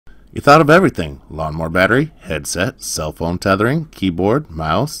You thought of everything: lawnmower battery, headset, cell phone tethering, keyboard,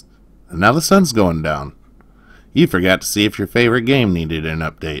 mouse, and now the sun's going down. You forgot to see if your favorite game needed an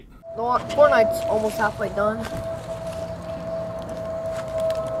update. Fortnite's almost halfway done.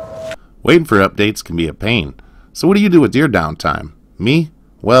 Waiting for updates can be a pain. So what do you do with your downtime? Me?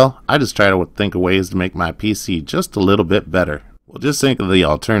 Well, I just try to think of ways to make my PC just a little bit better. Well, just think of the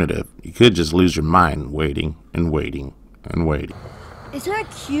alternative. You could just lose your mind waiting and waiting and waiting. Is there a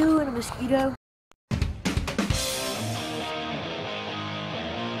Q in a mosquito?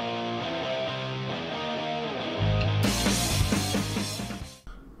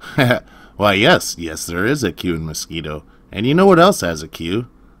 Why, yes, there is a Q in mosquito. And you know what else has a Q?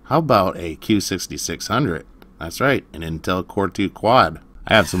 How about a Q6600? That's right, an Intel Core 2 quad.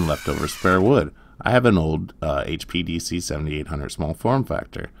 I have some leftover spare wood. I have an old HP DC7800 small form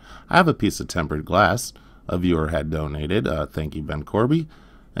factor. I have a piece of tempered glass a viewer had donated. Thank you, Ben Corby.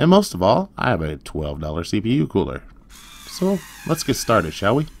 And most of all, I have a $12 CPU cooler. So let's get started,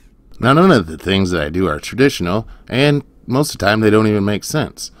 shall we? Now, none of the things that I do are traditional, and most of the time they don't even make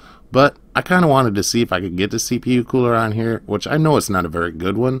sense. But I kind of wanted to see if I could get the CPU cooler on here, which I know it's not a very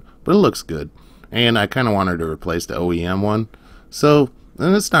good one, but it looks good. And I kind of wanted to replace the OEM one. So,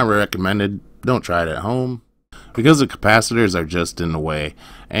 and it's not recommended. Don't try it at home, because the capacitors are just in the way,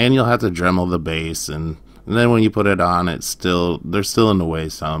 and you'll have to Dremel the base, and then when you put it on, they're still in the way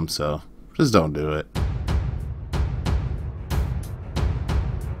some, so just don't do it.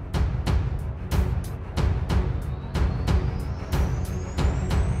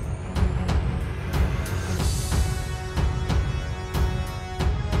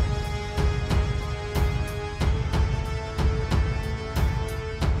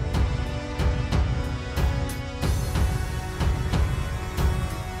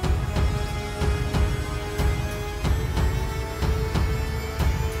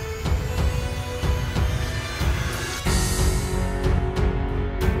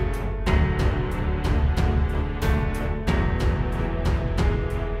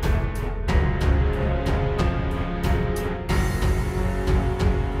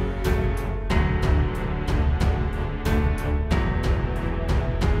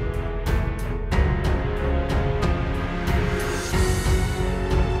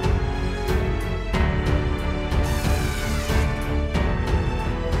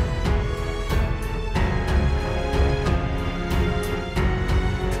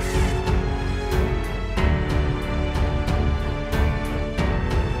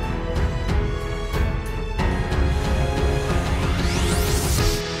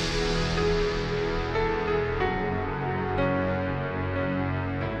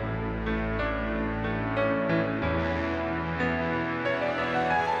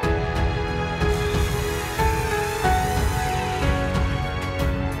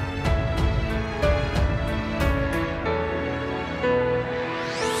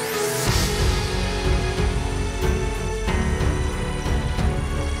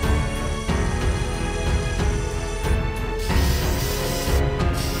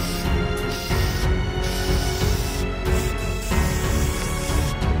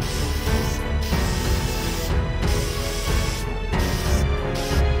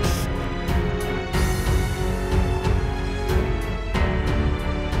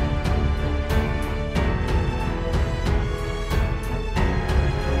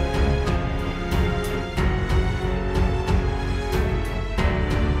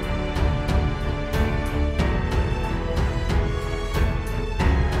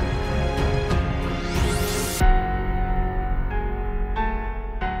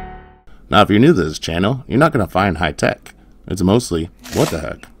 Now, if you're new to this channel, you're not going to find high tech. It's mostly, what the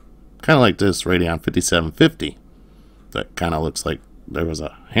heck? Kind of like this Radeon 5750. That kind of looks like there was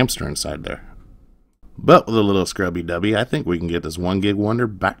a hamster inside there. But with a little scrubby dubby, I think we can get this 1 gig wonder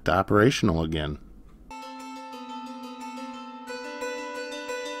back to operational again.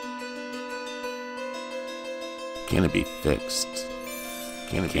 Can it be fixed?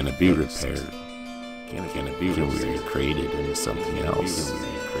 Can it be repaired? Can it be recreated into something else?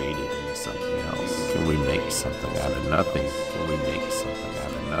 Can we make something out of nothing?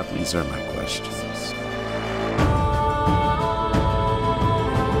 These are my questions.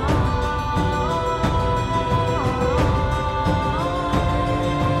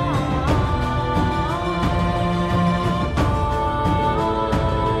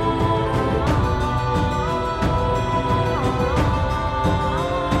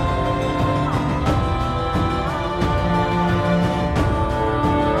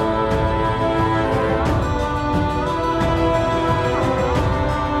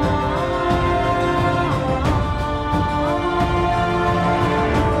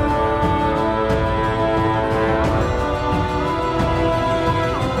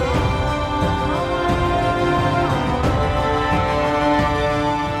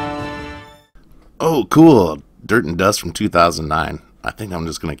 cool. Dirt and Dust from 2009. I think I'm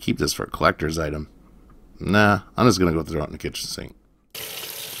just going to keep this for a collector's item. Nah, I'm just going to go throw it in the kitchen sink.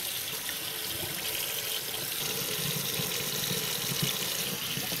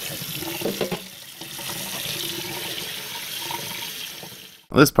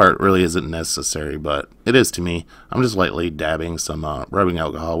 Well, this part really isn't necessary, but it is to me. I'm just lightly dabbing some rubbing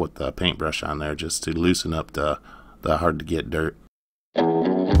alcohol with the paintbrush on there just to loosen up the hard to get dirt.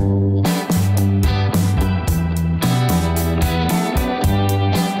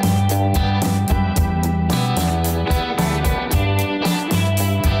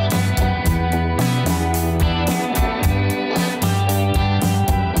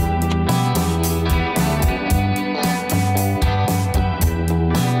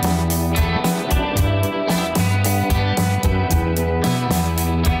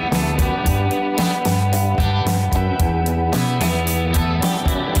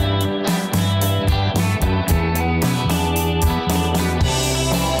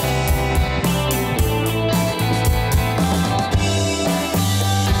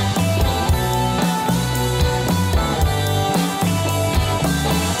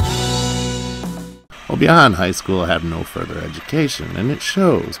 Well, beyond high school, I have no further education, and it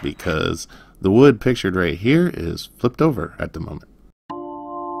shows because the wood pictured right here is flipped over at the moment.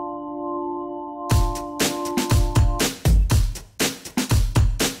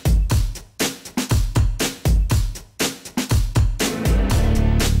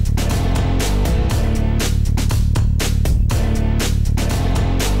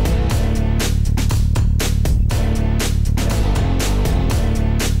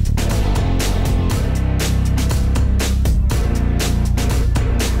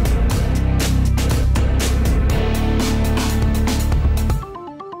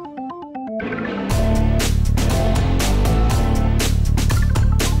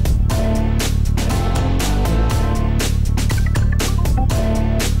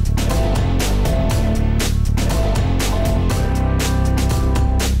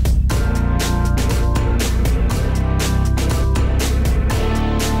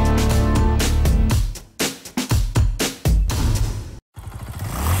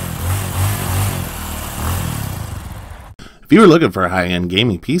 If you were looking for a high-end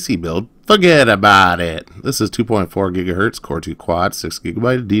gaming PC build, forget about it. This is 2.4 GHz Core 2 Quad,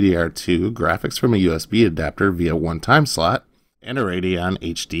 6GB DDR2, graphics from a USB adapter via one-time slot, and a Radeon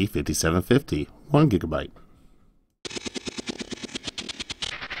HD 5750, 1GB.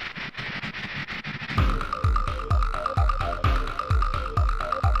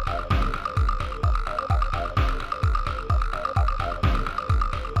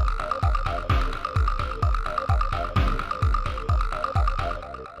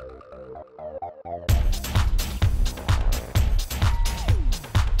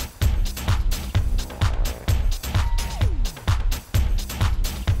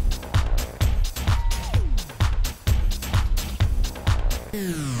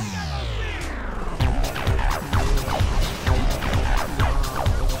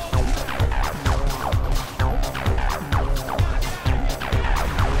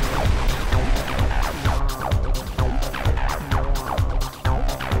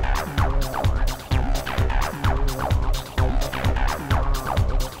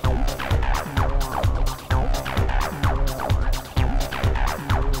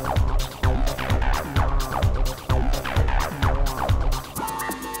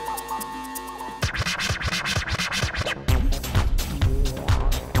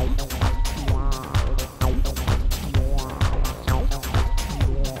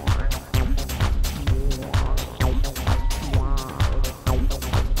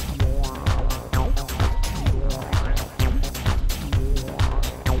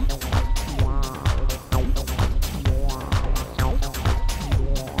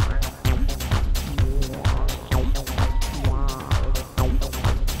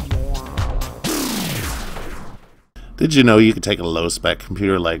 Did you know you could take a low-spec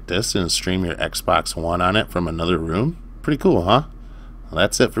computer like this and stream your Xbox One on it from another room? Pretty cool, huh? Well,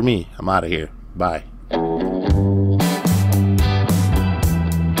 that's it for me. I'm out of here. Bye.